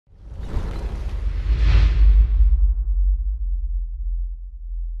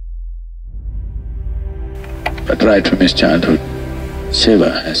right from his childhood,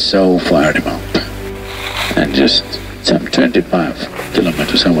 Shiva has so fired him up. And just some 25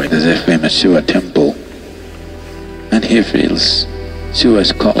 kilometers away, there's a famous Shiva temple. And he feels Shiva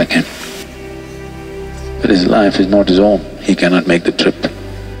is calling him. But his life is not his own, he cannot make the trip.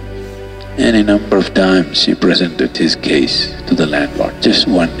 Any number of times he presented his case to the landlord, just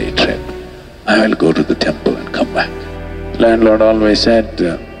 1 day trip. I will go to the temple and come back. Landlord always said,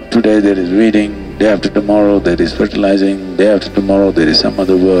 today there is weeding, day after tomorrow there is fertilizing, day after tomorrow there is some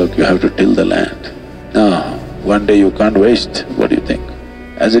other work, you have to till the land. Now, 1 day you can't waste, what do you think?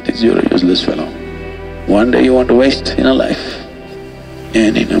 As it is, you're a useless fellow. 1 day you want to waste in a life.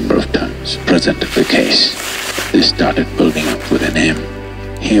 Any number of times presented the case. This started building up with a name.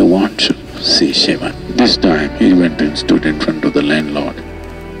 He wants to see Shiva. This time he went and stood in front of the landlord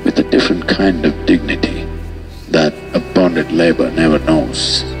with a different kind of dignity that a bonded labor never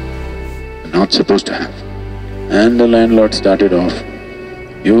knows, not supposed to have. And the landlord started off,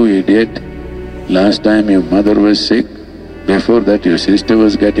 "You idiot, last time your mother was sick, before that your sister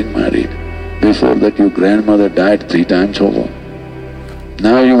was getting married, before that your grandmother died 3 times over.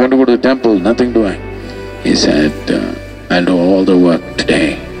 Now you want to go to the temple, nothing doing." He said, "I'll do all the work today,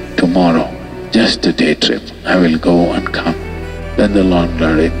 tomorrow, just a day trip, I will go and come." Then the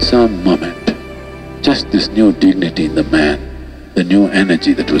landlord, in some moment, just this new dignity in the man, the new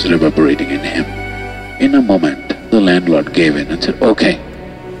energy that was reverberating in him, in a moment the landlord gave in and said, "Okay,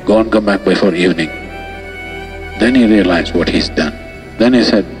 go and come back before evening." Then he realized what he's done. Then he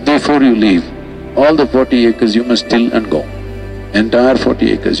said, "Before you leave, all the 40 acres you must till and go. Entire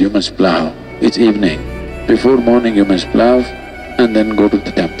 40 acres you must plough. It's evening. Before morning you must plough and then go to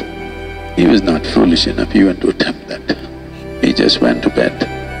the temple." He was not foolish enough even to attempt that. He just went to bed.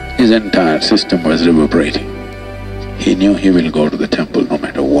 His entire system was reverberating. He knew he will go to the temple no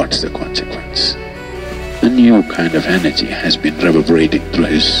matter what's the consequence. A new kind of energy has been reverberating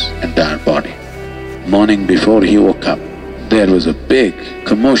through his entire body. Morning before he woke up, there was a big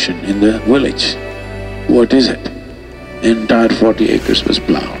commotion in the village. What is it? Entire 40 acres was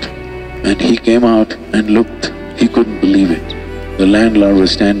ploughed. And he came out and looked, he couldn't believe it. The landlord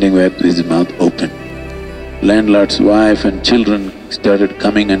was standing with his mouth open. Landlord's wife and children started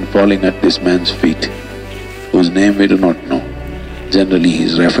coming and falling at this man's feet, whose name we do not know. Generally he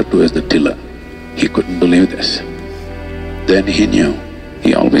is referred to as the tiller. He couldn't believe this. Then he knew,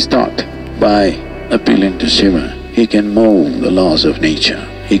 he always thought, by appealing to Shiva, he can move the laws of nature,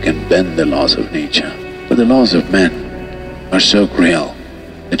 he can bend the laws of nature. But the laws of men are so cruel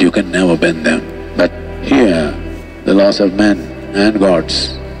that you can never bend them. But here, the laws of men and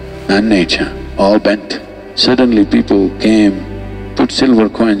gods and nature all bent. Suddenly people came, put silver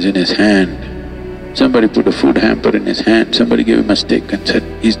coins in his hand. Somebody put a food hamper in his hand, somebody gave him a stick and said,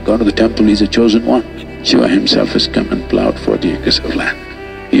 "He's gone to the temple, he's a chosen one." Shiva himself has come and ploughed 40 acres of land.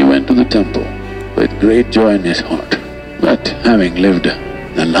 He went to the temple with great joy in his heart. But having lived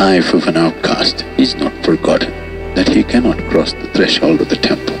the life of an outcast, he's not forgotten that he cannot cross the threshold of the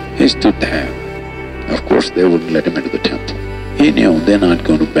temple. He stood there. Of course they wouldn't let him into the temple. He knew they're not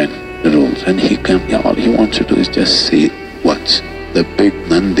going to bend the rules and all he wants to do is just see once. The big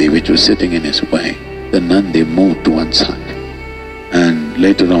Nandi which was sitting in his way, the Nandi moved to one side. And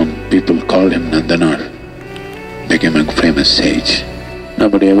later on people called him Nandanar, became a famous sage.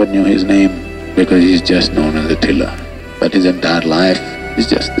 Nobody ever knew his name because he's just known as a tiller. But his entire life is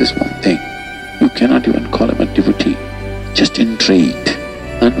just this one thing. You cannot even call him a devotee, just intrigued,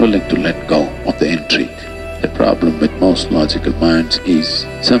 unwilling to let go of the intrigue. The problem with most logical minds is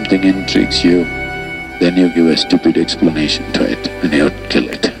something intrigues you, then you give a stupid explanation to it and you kill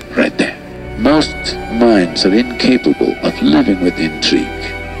it right there. Most minds are incapable of living with intrigue.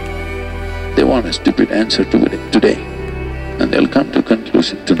 They want a stupid answer to it today and they'll come to a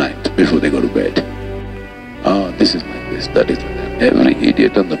conclusion tonight before they go to bed. Oh, this is like this, that is like that. Every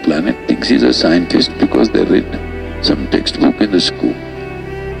idiot on the planet thinks he's a scientist because they read some textbook in the school.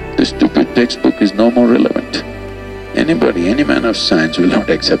 The stupid textbook is no more relevant. Anybody, any man of science will not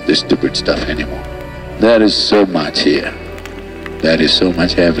accept this stupid stuff anymore. There is so much here, there is so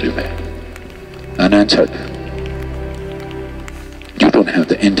much everywhere, unanswered. You don't have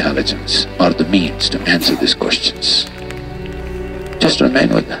the intelligence or the means to answer these questions. Just remain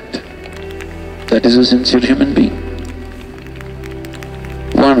with that. That is a sincere human being.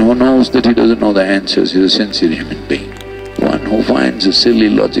 One who knows that he doesn't know the answers is a sincere human being. One who finds a silly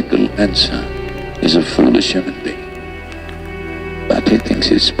logical answer is a foolish human being. But he thinks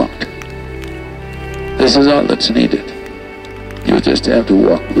he's smart. This is all that's needed. You just have to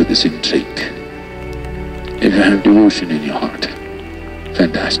walk with this intrigue. If you have devotion in your heart,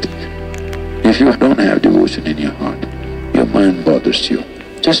 fantastic. If you don't have devotion in your heart, your mind bothers you.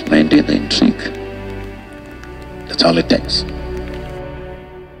 Just maintain the intrigue. That's all it takes.